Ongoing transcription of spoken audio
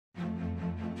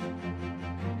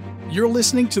You're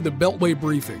listening to the Beltway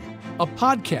Briefing, a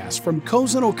podcast from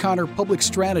Cozen O'Connor Public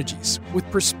Strategies with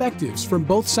perspectives from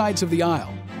both sides of the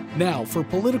aisle. Now, for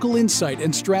political insight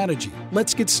and strategy,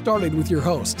 let's get started with your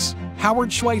hosts,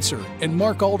 Howard Schweitzer and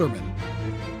Mark Alderman.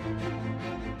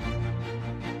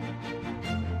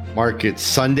 Mark, it's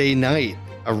Sunday night,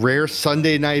 a rare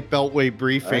Sunday night Beltway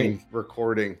Briefing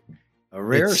recording. A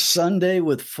rare Sunday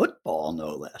with football,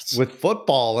 no less. With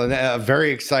football, and a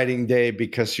very exciting day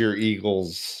because your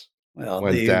Eagles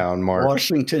went down, Mark.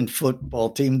 Washington football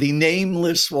team, the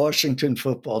nameless Washington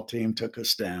football team took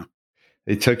us down.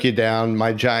 They took you down.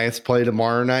 My Giants play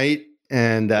tomorrow night,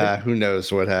 and who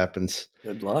knows what happens.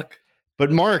 Good luck.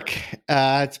 But Mark,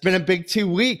 it's been a big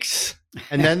 2 weeks,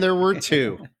 and then there were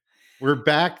two. We're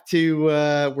back to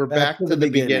the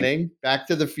beginning, back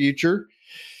to the future.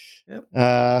 Yep.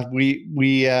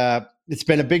 It's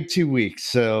been a big 2 weeks.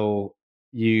 So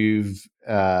you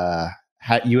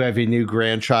have a new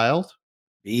grandchild.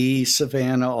 B.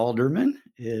 Savannah Alderman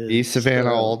is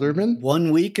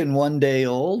 1 week and 1 day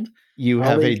old. You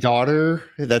have a daughter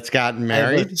that's gotten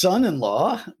married. I have a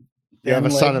son-in-law. You have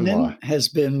a son-in-law. Has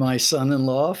been my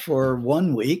son-in-law for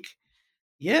 1 week.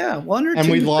 Yeah, one or and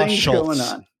two we lost things Schultz. going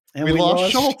on. And we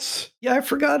lost Schultz. Yeah, I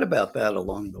forgot about that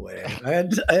along the way. I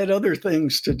had other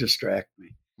things to distract me.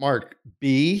 Mark,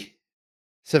 B.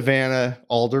 Savannah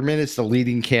Alderman is the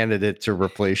leading candidate to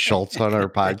replace Schultz on our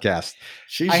podcast.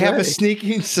 I have a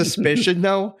sneaking suspicion,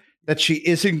 though, that she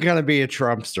isn't going to be a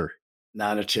Trumpster.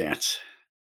 Not a chance.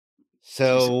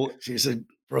 So she's a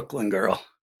Brooklyn girl.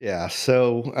 Yeah.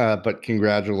 So, but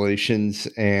congratulations,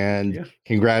 and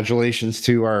congratulations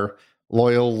to our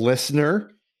loyal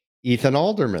listener, Ethan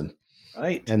Alderman,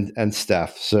 right, and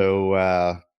Steph.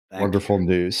 So wonderful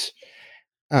news.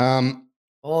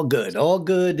 All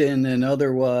good in an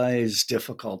otherwise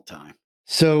difficult time.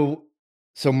 So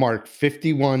Mark,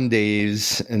 51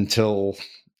 days until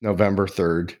November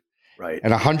 3rd. Right.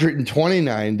 And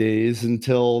 129 days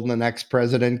until the next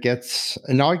president gets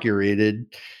inaugurated.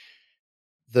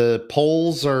 The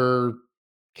polls are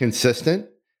consistent.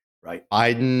 Right.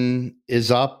 Biden is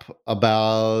up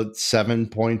about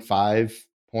 7.5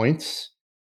 points,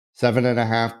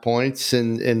 7.5 points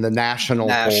in the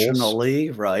nationally,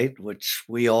 polls. Right, which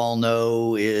we all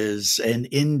know is an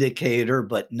indicator,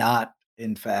 but not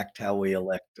in fact how we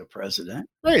elect a president.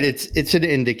 Right. It's an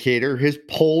indicator. His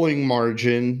polling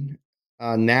margin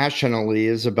nationally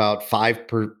is about 5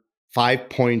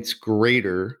 points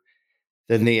greater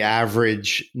than the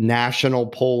average national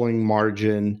polling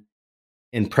margin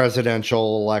in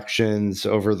presidential elections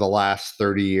over the last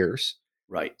 30 years.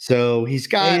 Right. So he's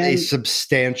got a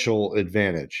substantial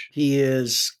advantage. He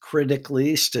is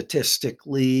critically,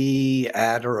 statistically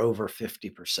at or over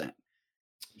 50%.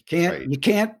 You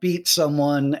can't beat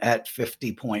someone at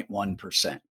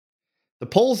 50.1%. The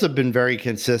polls have been very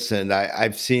consistent.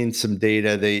 I've seen some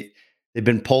data. They've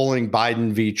been polling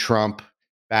Biden v. Trump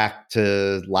back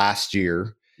to last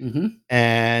year. Mm-hmm.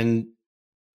 And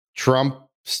Trump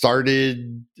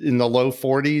started in the low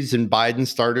 40s and Biden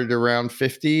started around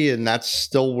 50, and that's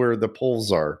still where the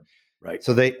polls are. Right.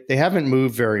 So they haven't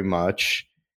moved very much.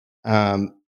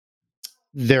 There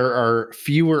are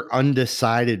fewer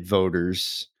undecided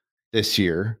voters this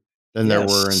year than there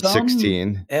were in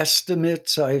 16.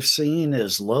 Estimates I've seen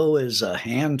as low as a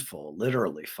handful,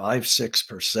 literally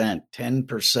 5-6%,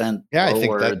 10%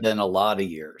 lower than a lot of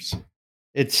years.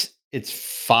 It's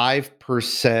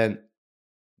 5%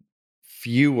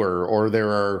 fewer, or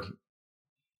there are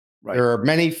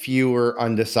many fewer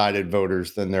undecided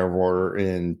voters than there were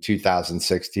in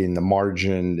 2016. The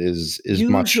margin is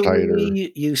much tighter.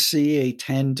 You see a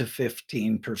 10 to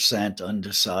 15%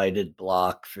 undecided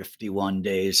block 51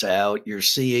 days out. You're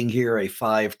seeing here a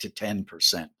 5 to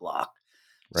 10% block.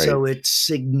 Right. So it's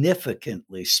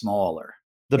significantly smaller.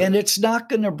 And it's not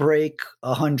going to break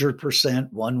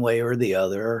 100% one way or the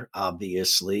other,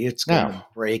 obviously. It's going to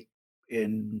break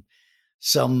in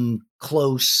some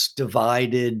close,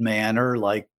 divided manner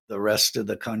like the rest of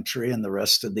the country and the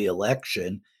rest of the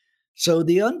election. So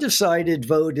the undecided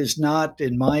vote is not,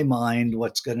 in my mind,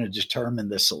 what's going to determine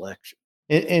this election.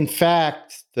 In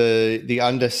fact, the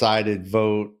undecided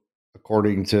vote,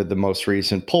 according to the most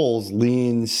recent polls,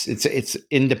 leans, it's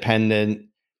independent,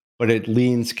 but it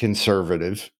leans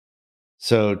conservative.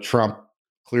 So Trump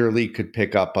clearly could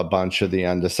pick up a bunch of the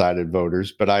undecided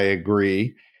voters, but I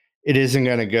agree. It isn't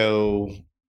going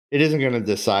to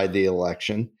decide the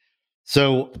election.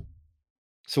 So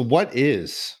what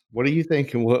are you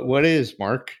thinking? What is,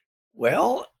 Mark?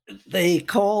 Well, they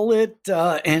call it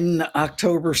an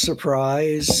October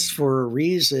surprise for a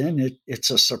reason. It's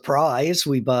a surprise.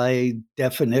 We, by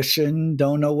definition,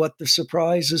 don't know what the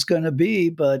surprise is going to be,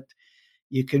 but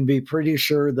You can be pretty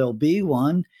sure there'll be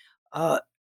one.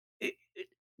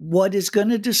 What is going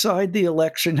to decide the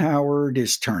election, Howard,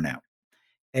 is turnout.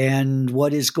 And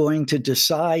what is going to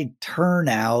decide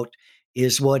turnout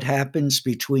is what happens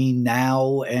between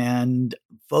now and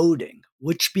voting,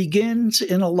 which begins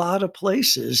in a lot of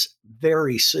places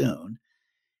very soon.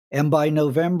 And by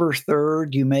November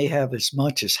 3rd, you may have as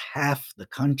much as half the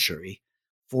country,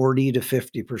 40 to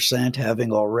 50%,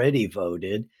 having already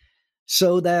voted.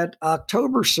 So that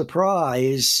October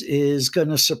surprise is going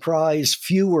to surprise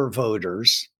fewer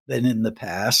voters than in the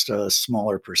past, a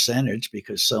smaller percentage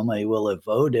because so many will have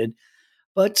voted.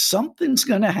 But something's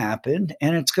going to happen,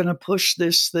 and it's going to push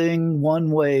this thing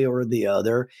one way or the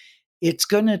other. It's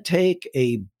going to take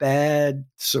a bad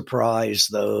surprise,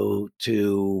 though,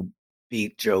 to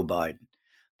beat Joe Biden.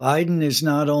 Biden is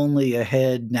not only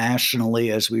ahead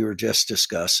nationally, as we were just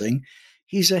discussing,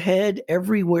 he's ahead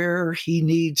everywhere he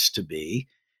needs to be.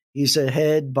 He's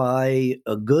ahead by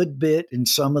a good bit in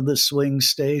some of the swing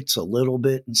states, a little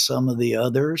bit in some of the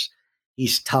others.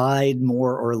 He's tied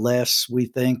more or less, we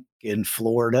think, in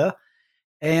Florida.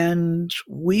 And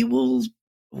we will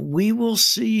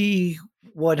see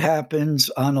what happens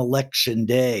on election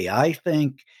day. I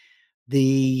think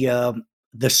the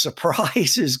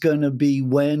surprise is going to be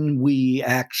when we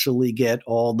actually get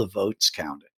all the votes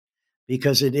counted,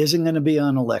 because it isn't going to be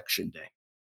on election day.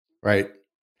 Right.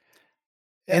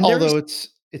 And although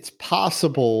it's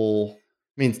possible,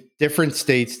 I mean, different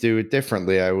states do it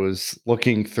differently. I was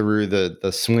looking through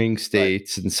the swing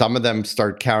states, and some of them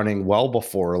start counting well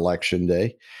before election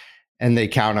day, and they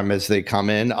count them as they come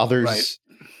in. Others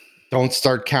don't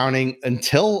start counting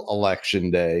until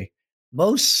election day.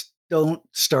 Most don't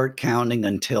start counting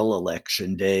until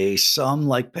election day. Some,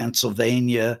 like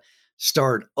Pennsylvania,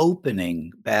 start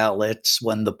opening ballots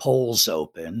when the polls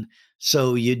open.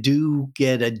 So you do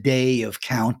get a day of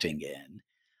counting in,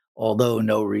 although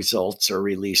no results are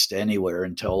released anywhere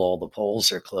until all the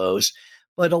polls are closed.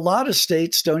 But a lot of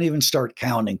states don't even start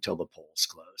counting till the polls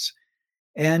close.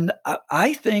 And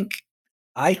I think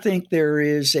there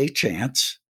is a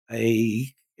chance,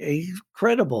 a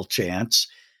credible chance,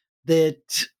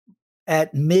 that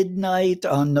at midnight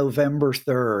on November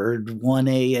 3rd, 1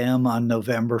 a.m. on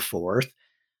November 4th,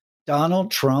 Donald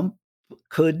Trump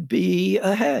could be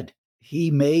ahead.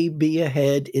 He may be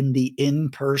ahead in the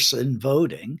in-person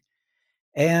voting,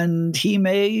 and he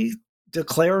may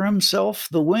declare himself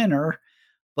the winner,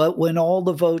 but when all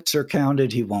the votes are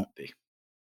counted, he won't be,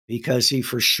 because he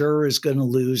for sure is going to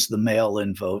lose the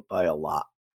mail-in vote by a lot.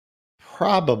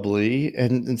 Probably.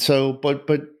 And so, but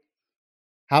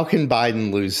how can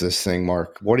Biden lose this thing,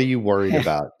 Mark? What are you worried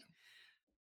about?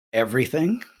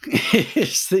 Everything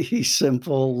is the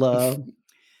simple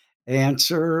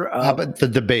answer. How about the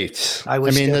debates? I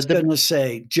was just going to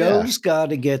say, Joe's got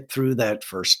to get through that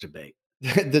first debate.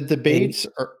 The debates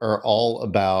are all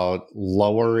about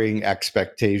lowering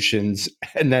expectations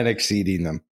and then exceeding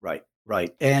them.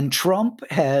 Right. And Trump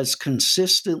has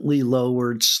consistently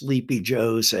lowered Sleepy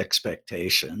Joe's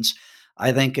expectations.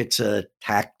 I think it's a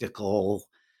tactical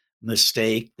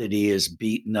mistake that he is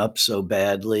beaten up so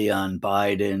badly on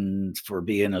Biden for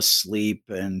being asleep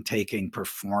and taking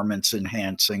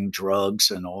performance-enhancing drugs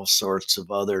and all sorts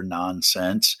of other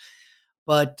nonsense.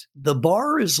 But the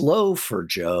bar is low for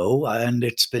Joe, and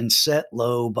it's been set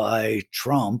low by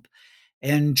Trump.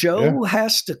 And Joe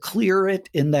has to clear it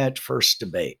in that first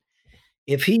debate.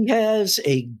 If he has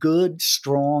a good,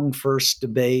 strong first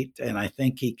debate, and I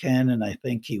think he can, and I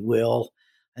think he will,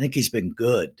 I think he's been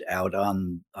good out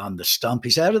on the stump.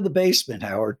 He's out of the basement,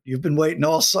 Howard. You've been waiting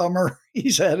all summer.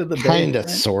 He's out of the basement. Kind of,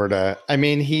 sort of. I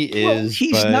mean, he is.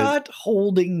 He's not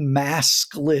holding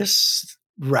maskless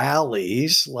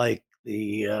rallies like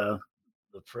the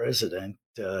president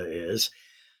is.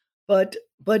 But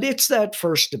it's that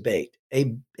first debate,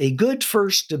 a good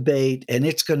first debate, and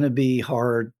it's going to be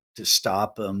hard to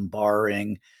stop him,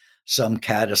 barring some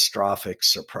catastrophic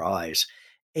surprise.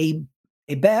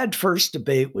 A bad first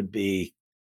debate would be,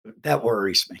 that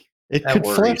worries me. It could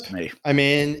flip. I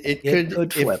mean, it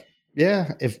could flip.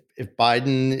 If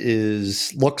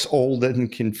Biden looks old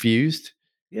and confused.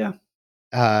 Yeah.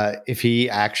 If he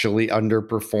actually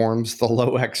underperforms the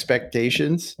low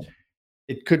expectations,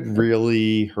 it could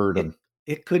really hurt him.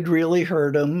 It could really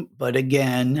hurt him. But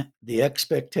again, the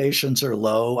expectations are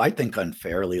low. I think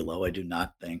unfairly low. I do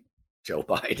not think Joe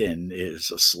Biden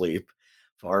is asleep.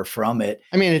 Far from it.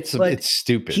 I mean, it's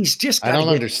stupid. He's just. I don't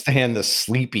understand the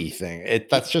sleepy thing.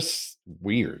 That's just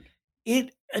weird.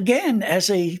 It again,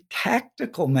 as a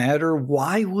tactical matter,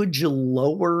 why would you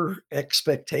lower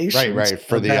expectations? Right,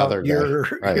 for the other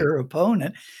your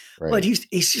opponent. Right. But he's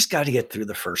just got to get through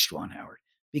the first one, Howard.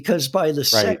 because by the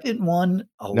second one,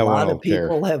 a lot of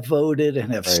people have voted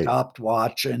and have stopped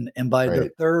watching. And by the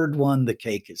third one, the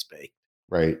cake is baked.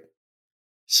 Right.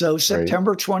 So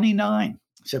September 29,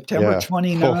 September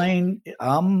 29,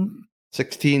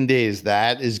 16 days.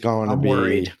 That is going to be.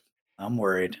 Worried. I'm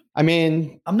worried. I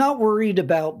mean, I'm not worried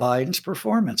about Biden's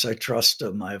performance. I trust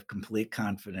him. I have complete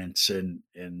confidence in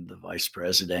the vice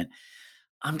president.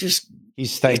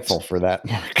 He's thankful for that,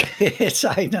 Mark.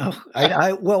 I know.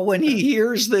 Well, when he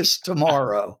hears this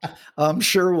tomorrow, I'm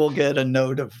sure we'll get a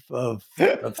note of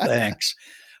thanks.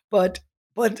 But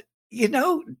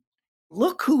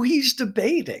look who he's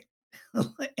debating.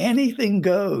 Anything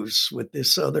goes with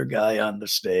this other guy on the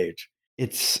stage.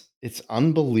 It's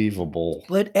unbelievable.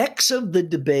 But X of the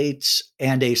debates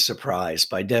and a surprise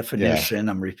by definition.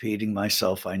 I'm repeating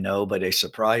myself, I know, but a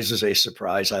surprise is a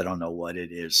surprise. I don't know what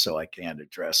it is, so I can't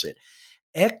address it.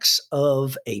 X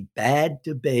of a bad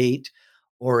debate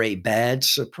or a bad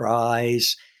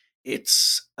surprise.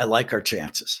 I like our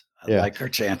chances. I like our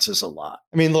chances a lot.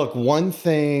 I mean, look, one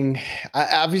thing,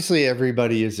 obviously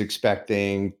everybody is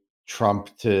expecting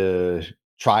Trump to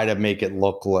try to make it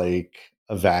look like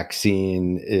a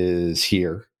vaccine is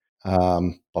here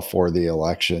before the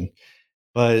election.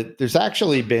 But there's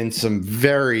actually been some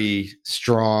very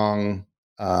strong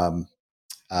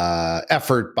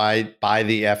effort by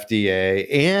the FDA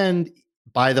and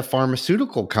by the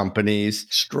pharmaceutical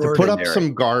companies to put up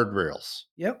some guardrails.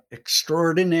 Yep.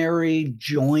 Extraordinary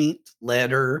joint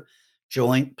pledge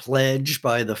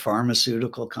by the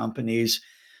pharmaceutical companies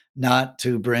not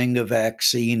to bring a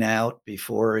vaccine out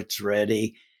before it's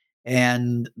ready.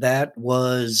 And that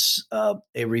was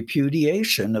a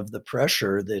repudiation of the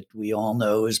pressure that we all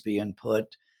know is being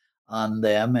put on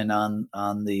them and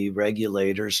on the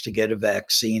regulators to get a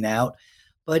vaccine out.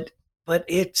 But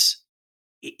it's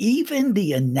even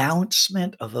the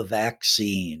announcement of a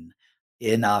vaccine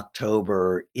in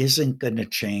October isn't going to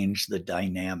change the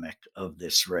dynamic of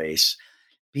this race,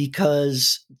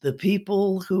 because the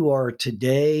people who are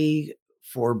today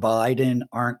for Biden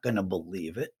aren't going to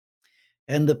believe it.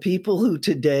 And the people who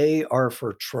today are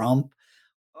for Trump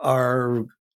are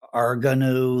going to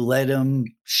let him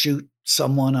shoot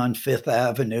someone on Fifth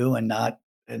Avenue and not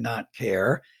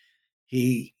care.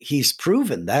 He's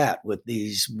proven that with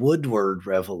these Woodward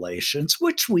revelations,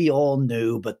 which we all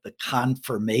knew, but the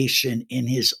confirmation in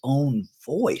his own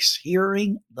voice,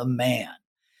 hearing the man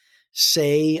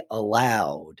say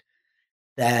aloud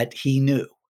that he knew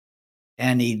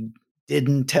and he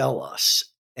didn't tell us,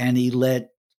 and he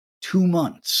let 2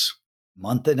 months,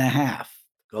 month and a half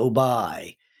go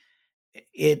by.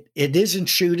 It isn't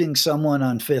shooting someone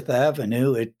on Fifth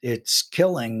Avenue. It's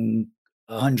killing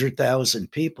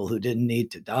 100,000 people who didn't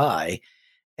need to die,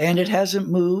 and it hasn't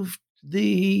moved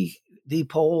the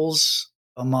polls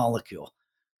a molecule,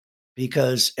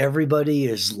 because everybody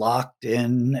is locked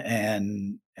in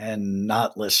and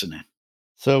not listening.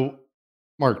 So,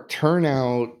 Mark,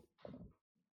 turnout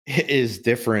is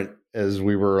different, as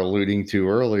we were alluding to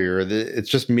earlier.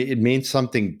 It means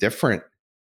something different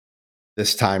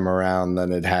this time around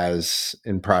than it has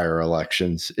in prior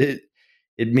elections.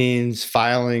 It means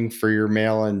filing for your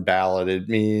mail-in ballot. It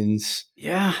means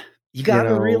you got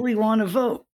to really want to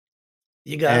vote.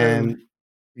 You got to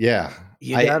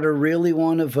got to really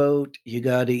want to vote. You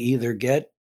got to either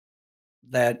get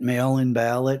that mail-in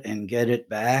ballot and get it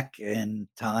back in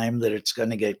time that it's going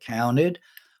to get counted,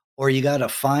 or you got to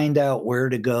find out where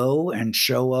to go and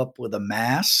show up with a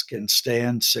mask and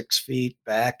stand 6 feet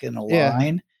back in a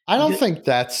line. I don't think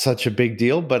that's such a big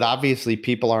deal, but obviously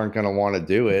people aren't going to want to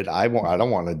do it. I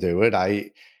don't want to do it.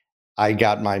 I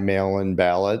got my mail-in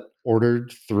ballot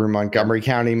ordered through Montgomery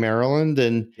County, Maryland,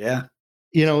 and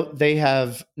they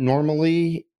have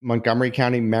normally Montgomery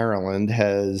County, Maryland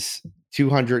has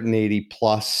 280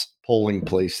 plus polling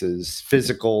places,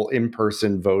 physical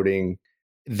in-person voting.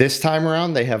 This time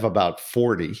around, they have about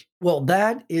 40. Well,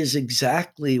 that is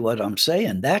exactly what I'm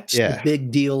saying. That's the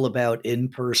big deal about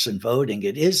in-person voting.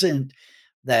 It isn't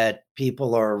that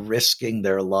people are risking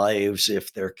their lives.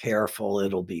 If they're careful,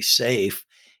 it'll be safe.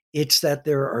 It's that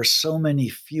there are so many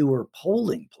fewer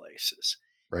polling places.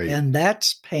 Right. And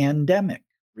that's pandemic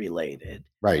related.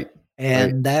 Right.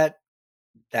 And that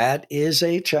is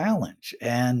a challenge.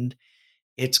 And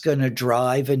it's going to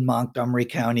drive in Montgomery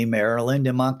County, Maryland,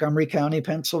 and Montgomery County,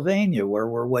 Pennsylvania, where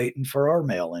we're waiting for our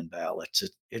mail-in ballots.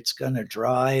 It's going to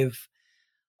drive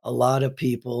a lot of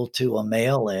people to a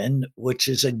mail-in, which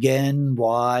is, again,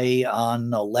 why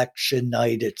on election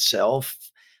night itself,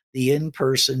 the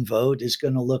in-person vote is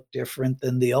going to look different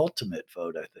than the ultimate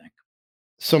vote, I think.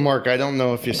 So, Mark, I don't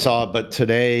know if you saw, but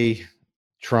today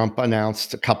Trump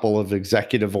announced a couple of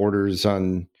executive orders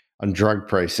on on drug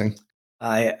pricing.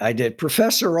 I did.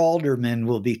 Professor Alderman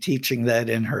will be teaching that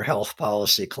in her health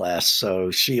policy class,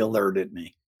 so she alerted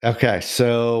me. Okay,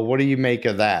 so what do you make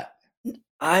of that?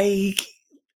 I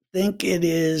think it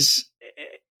is,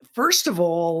 first of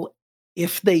all,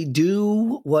 if they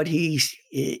do what he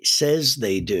says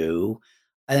they do,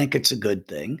 I think it's a good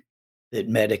thing that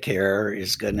Medicare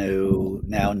is going to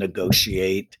now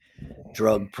negotiate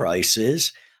drug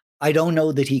prices. I don't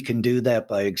know that he can do that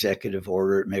by executive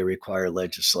order. It may require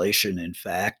legislation, in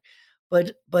fact.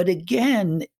 But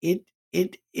again, it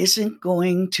isn't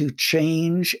going to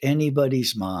change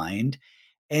anybody's mind.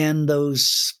 And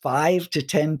those 5 to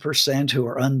 10% who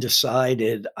are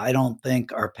undecided, I don't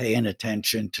think are paying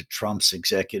attention to Trump's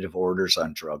executive orders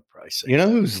on drug pricing. You know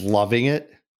who's loving it?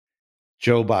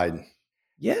 Joe Biden.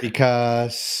 Yeah.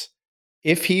 Because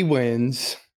if he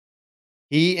wins,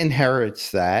 he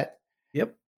inherits that.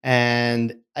 Yep.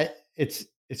 And it's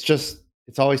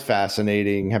always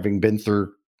fascinating, having been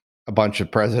through a bunch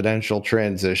of presidential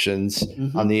transitions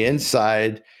on the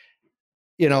inside.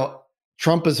 You know,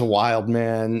 Trump is a wild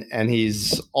man and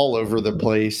he's all over the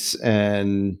place.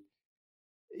 And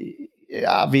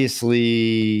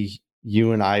obviously,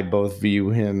 you and I both view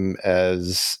him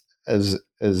as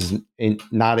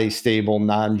not a stable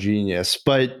non-genius,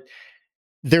 but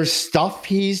there's stuff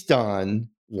he's done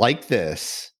like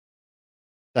this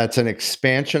that's an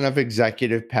expansion of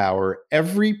executive power.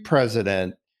 Every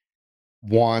president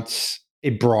wants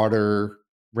a broader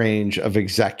range of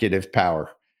executive power.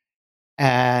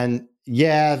 And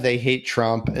yeah, they hate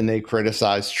Trump and they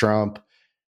criticize Trump,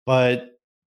 but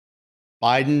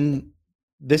Biden,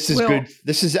 this is good.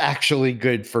 This is actually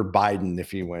good for Biden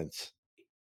if he wins.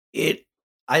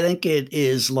 I think it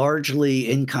is largely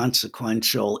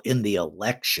inconsequential in the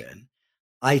election.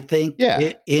 I think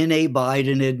in a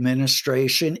Biden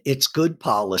administration, it's good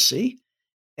policy.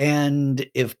 And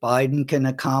if Biden can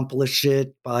accomplish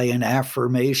it by an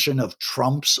affirmation of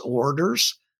Trump's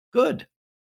orders, good.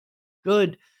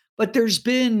 But there's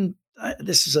been,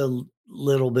 this is a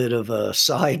little bit of a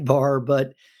sidebar,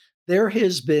 but there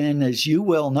has been, as you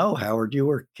well know, Howard, you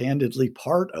were candidly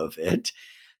part of it.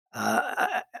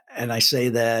 And I say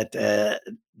that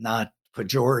not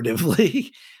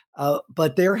pejoratively,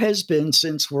 but there has been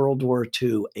since World War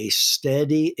II a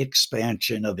steady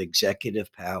expansion of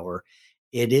executive power.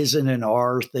 It isn't an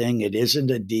R thing. It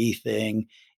isn't a D thing.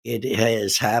 It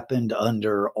has happened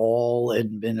under all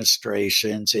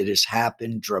administrations. It has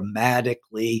happened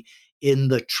dramatically in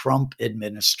the Trump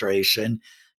administration,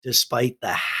 despite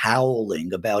the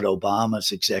howling about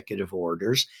Obama's executive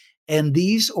orders. And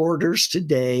these orders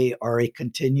today are a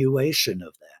continuation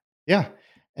of that. Yeah.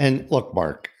 And look,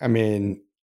 Mark, I mean,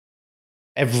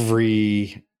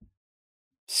 every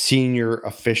senior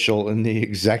official in the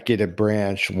executive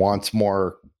branch wants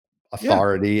more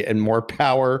authority and more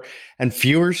power and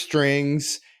fewer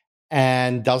strings,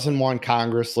 and doesn't want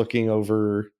Congress looking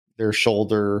over their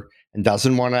shoulder and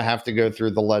doesn't want to have to go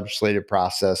through the legislative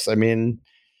process. I mean,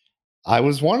 I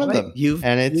was one of them. You've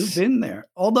been there.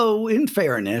 Although, in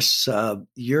fairness,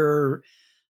 your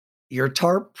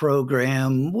TARP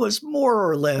program was more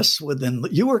or less within,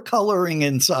 you were coloring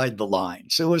inside the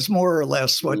lines. It was more or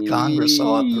less what Congress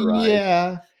authorized.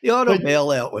 Yeah. The auto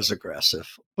bailout was aggressive.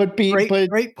 But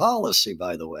great policy,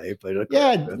 by the way. But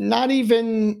not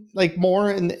even like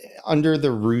more under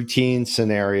the routine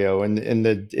scenario and in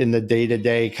the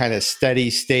day-to-day kind of steady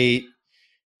state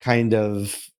kind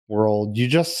of world. You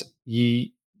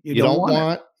don't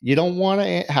want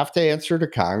to have to answer to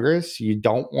Congress. You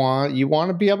want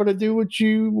to be able to do what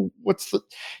you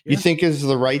think is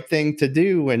the right thing to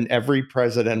do. And every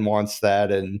president wants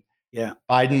that. And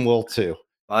Biden will too.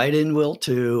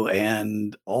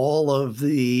 And all of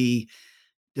the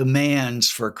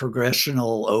demands for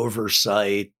congressional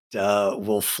oversight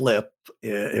will flip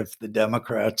if the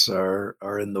Democrats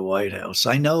are in the White House.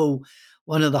 I know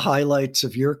one of the highlights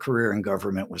of your career in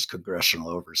government was congressional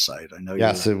oversight. I know.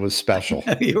 Yes, it was special.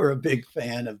 You were a big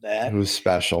fan of that. It was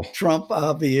special. Trump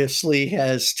obviously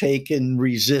has taken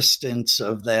resistance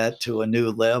of that to a new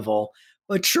level,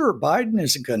 but sure, Biden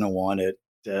isn't going to want it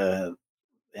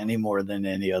any more than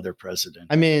any other president.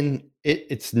 I mean,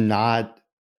 it's not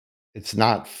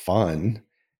fun.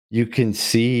 You can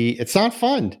see it's not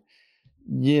fun.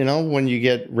 You know, when you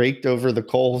get raked over the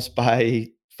coals by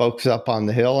folks up on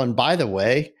the Hill. And by the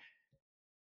way,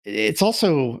 it's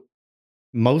also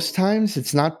most times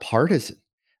it's not partisan.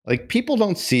 Like, people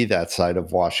don't see that side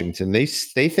of Washington. They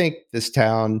think this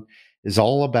town is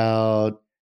all about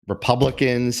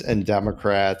Republicans and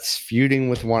Democrats feuding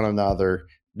with one another.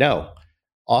 No,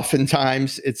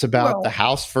 oftentimes it's about the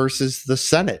House versus the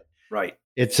Senate. Right.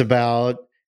 It's about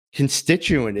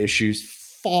constituent issues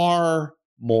far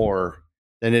more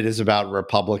than it is about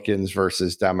Republicans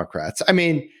versus Democrats. I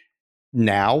mean,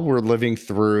 now we're living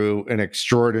through an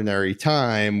extraordinary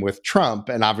time with Trump,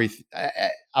 and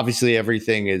obviously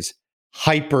everything is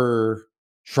hyper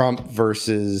Trump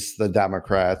versus the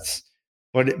Democrats.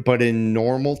 But in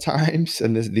normal times,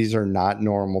 and these are not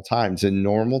normal times. In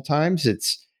normal times,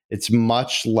 it's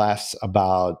much less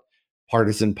about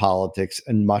partisan politics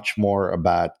and much more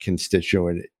about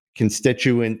constituent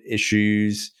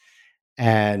issues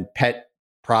and pet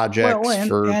projects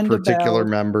for and particular about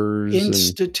members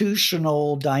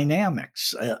institutional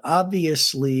dynamics.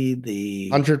 Obviously, the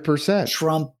 100%.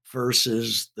 Trump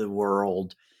versus the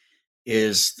world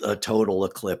is a total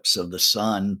eclipse of the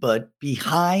sun. But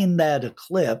behind that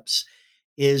eclipse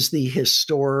is the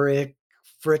historic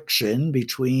friction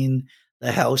between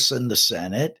the House and the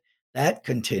Senate. That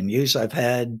continues. I've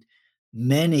had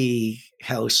many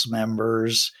House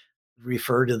members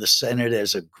refer to the Senate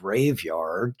as a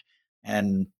graveyard,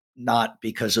 and not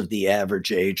because of the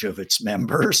average age of its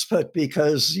members, but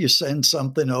because you send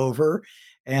something over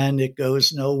and it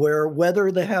goes nowhere,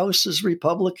 whether the House is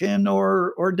Republican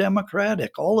or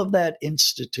Democratic. All of that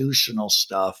institutional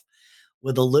stuff,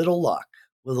 with a little luck,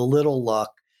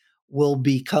 will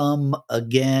become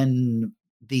again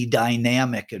the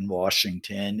dynamic in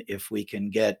Washington if we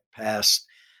can get past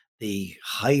the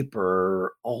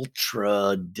hyper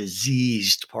ultra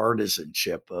diseased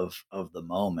partisanship of the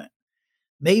moment.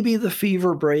 Maybe the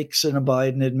fever breaks in a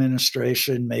Biden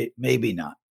administration, maybe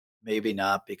not. Maybe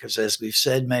not, because as we've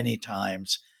said many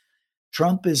times,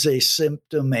 Trump is a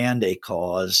symptom and a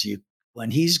cause. When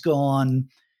he's gone,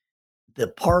 the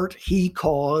part he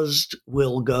caused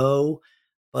will go,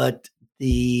 but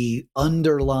the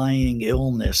underlying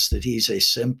illness that he's a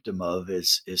symptom of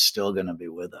is still going to be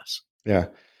with us. Yeah.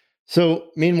 So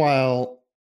meanwhile,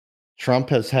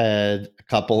 Trump has had a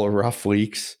couple of rough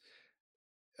weeks.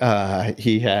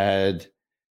 He had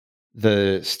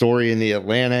the story in the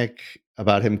Atlantic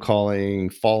about him calling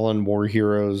fallen war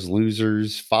heroes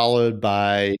losers, followed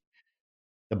by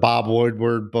the Bob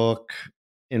Woodward book,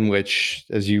 in which,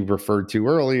 as you referred to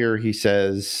earlier, he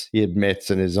says he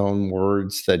admits in his own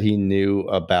words that he knew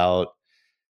about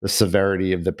the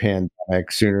severity of the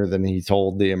pandemic sooner than he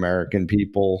told the American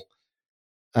people.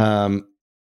 Um,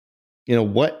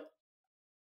 what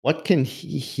can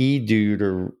he do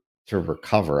to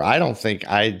recover? I don't think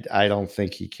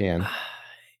he can.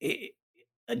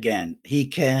 Again, he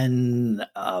can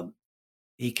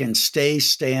stay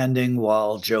standing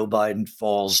while Joe Biden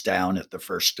falls down at the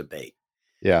first debate.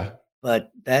 Yeah.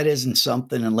 But that isn't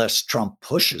something, unless Trump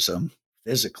pushes him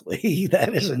physically,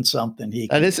 that isn't something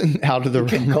that isn't out of the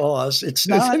realm. Cause. It's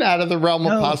not isn't out of the realm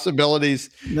of possibilities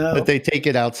that they take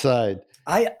it outside.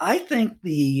 I think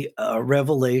the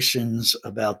revelations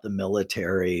about the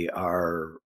military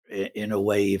are in a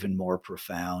way even more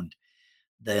profound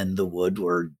than the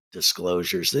Woodward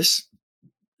disclosures.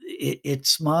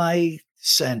 It's my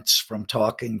sense from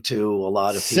talking to a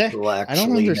lot of people who actually I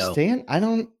don't understand.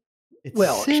 know.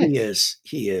 Sick.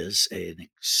 He is an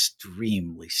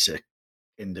extremely sick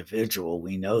individual.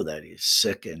 We know that he's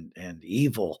sick and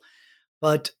evil,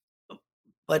 but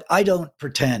I don't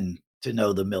pretend to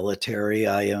know the military.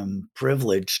 I am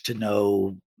privileged to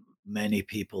know many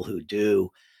people who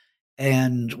do.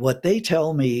 And what they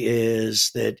tell me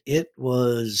is that it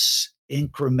was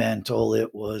incremental,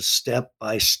 it was step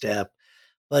by step,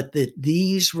 but that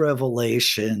these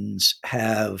revelations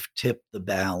have tipped the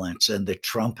balance and that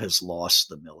Trump has lost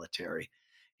the military.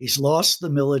 He's lost the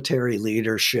military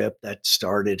leadership that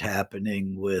started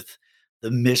happening with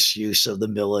the misuse of the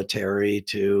military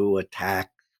to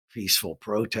attack peaceful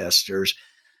protesters.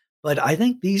 But I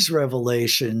think these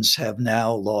revelations have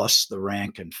now lost the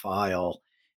rank and file.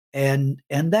 And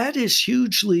that is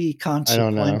hugely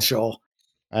consequential.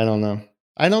 I don't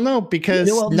know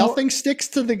because nothing sticks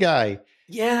to the guy.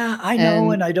 Yeah, I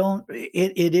know. And I don't,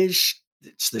 it's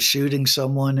the shooting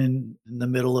someone in the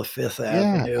middle of Fifth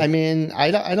Avenue. I mean,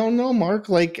 I don't know, Mark.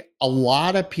 Like, a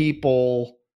lot of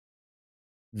people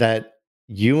that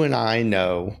you and I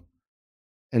know,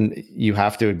 and you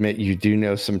have to admit you do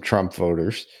know some Trump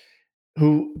voters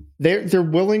who they're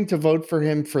willing to vote for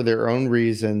him for their own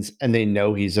reasons, and they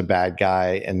know he's a bad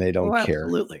guy and they don't care.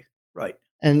 Absolutely. Right.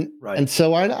 And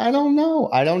so I don't know.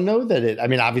 I don't know that I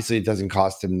mean, obviously it doesn't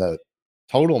cost him the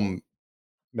total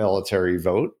military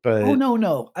vote, but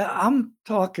no. I'm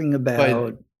talking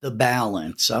about the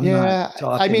balance. I'm not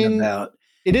talking about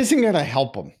it isn't going to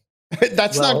help him.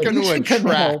 That's not going to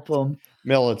attract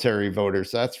military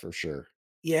voters, that's for sure.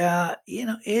 Yeah,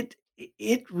 it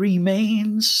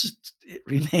remains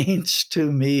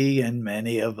to me and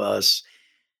many of us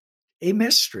a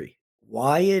mystery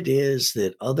why it is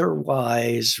that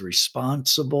otherwise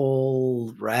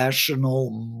responsible, rational,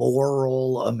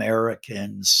 moral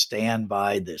Americans stand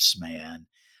by this man,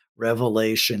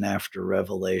 revelation after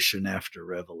revelation after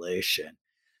revelation.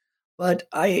 But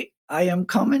I am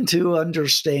coming to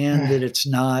understand that it's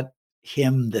not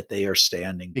him that they are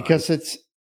standing by. Because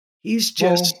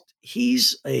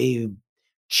He's a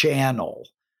channel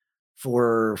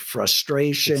for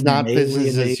frustration. It's not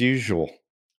business as usual.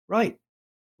 Right.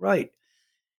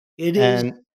 It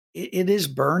is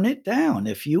burn it down.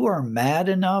 If you are mad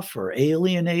enough or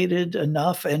alienated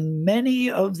enough, and many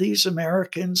of these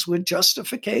Americans with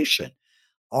justification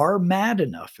are mad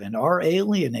enough and are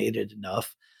alienated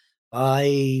enough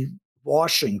by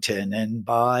Washington and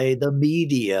by the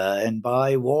media and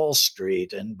by Wall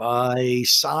Street and by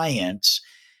science,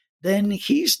 then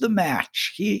he's the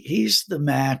match. He's the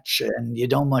match, and you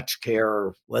don't much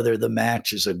care whether the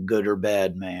match is a good or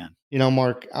bad man.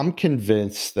 Mark, I'm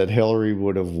convinced that Hillary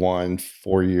would have won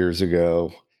 4 years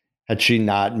ago had she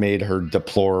not made her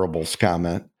deplorables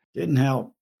comment. Didn't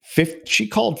help. She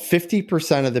called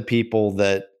 50% of the people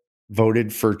that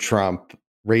voted for Trump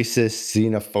racist,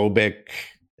 xenophobic,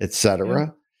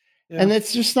 etc. Yeah. And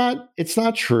it's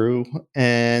not true.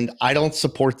 And I don't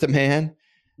support the man.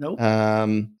 Nope.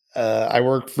 I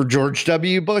work for George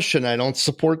W. Bush, and I don't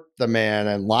support the man.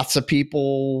 And lots of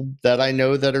people that I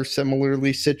know that are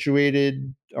similarly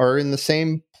situated are in the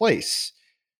same place.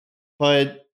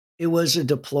 But it was a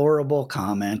deplorable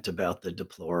comment about the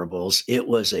deplorables. It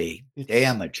was a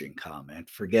damaging comment.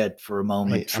 Forget for a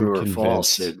moment true or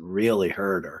false. It really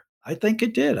hurt her. I think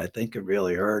it did. I think it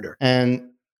really hurt her. And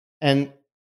I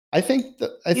think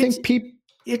people.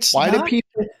 Why do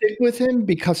people stick with him?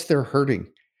 Because they're hurting.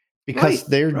 Because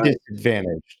they're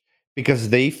disadvantaged, because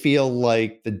they feel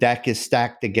like the deck is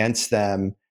stacked against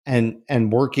them,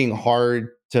 and working hard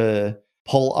to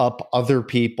pull up other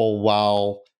people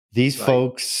while these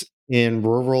folks in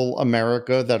rural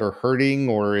America that are hurting,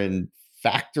 or in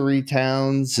factory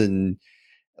towns, and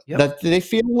that they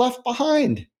feel left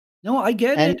behind. No, I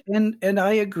get it. And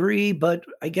I agree. But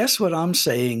I guess what I'm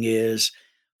saying is,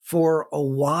 for a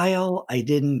while, I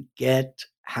didn't get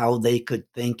how they could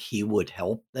think he would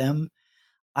help them.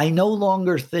 I no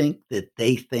longer think that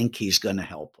they think he's going to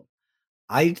help them.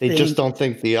 They just don't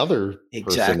think the other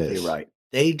person is. Right.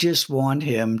 They just want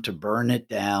him to burn it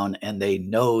down, and they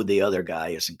know the other guy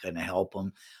isn't going to help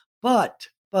them. But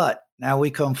now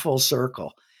we come full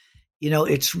circle.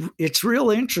 It's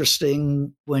real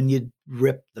interesting when you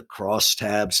rip the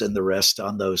crosstabs and the rest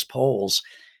on those polls.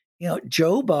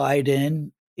 Joe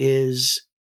Biden is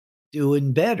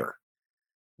doing better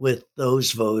with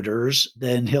those voters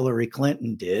than Hillary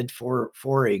Clinton did for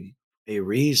a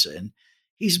reason.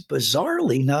 He's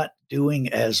bizarrely not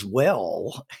doing as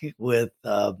well with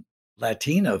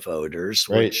Latina voters.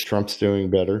 Right, Trump's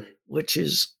doing better. Which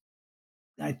is,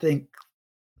 I think,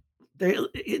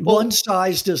 one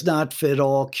size does not fit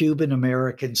all. Cuban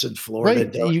Americans in Florida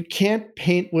don't. You can't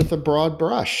paint with a broad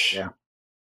brush. Yeah.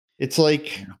 It's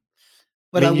like... Yeah.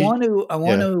 But I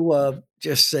want to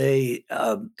just say,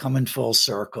 coming full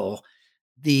circle,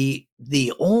 the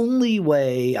only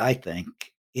way I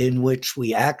think in which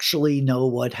we actually know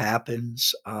what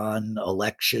happens on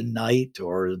election night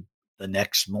or the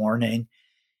next morning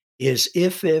is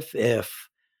if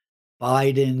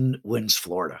Biden wins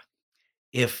Florida.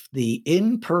 If the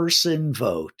in-person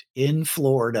vote in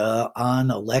Florida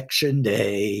on election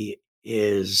day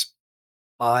is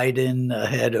Biden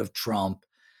ahead of Trump,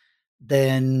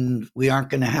 then we aren't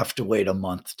going to have to wait a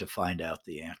month to find out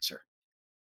the answer.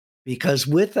 Because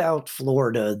without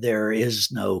Florida, there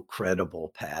is no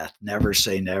credible path. Never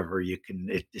say never.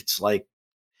 It's like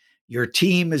your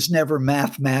team is never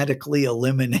mathematically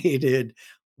eliminated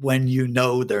when you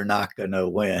know they're not going to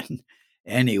win.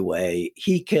 Anyway,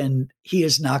 he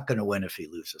is not going to win if he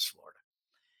loses Florida.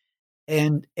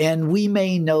 And we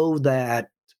may know that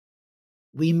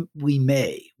we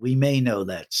may know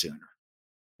that sooner.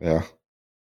 Yeah.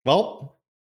 Well,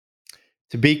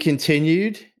 to be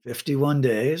continued. 51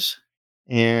 days.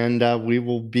 And we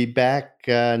will be back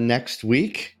next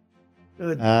week.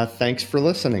 Good. Thanks for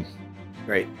listening.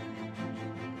 Great.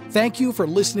 Thank you for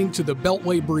listening to the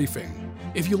Beltway Briefing.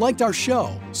 If you liked our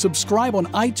show, subscribe on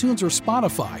iTunes or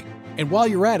Spotify. And while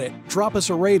you're at it, drop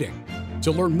us a rating.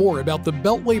 To learn more about the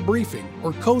Beltway Briefing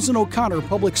or Cozen O'Connor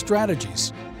Public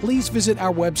Strategies, please visit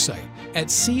our website at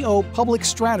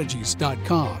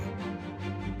copublicstrategies.com.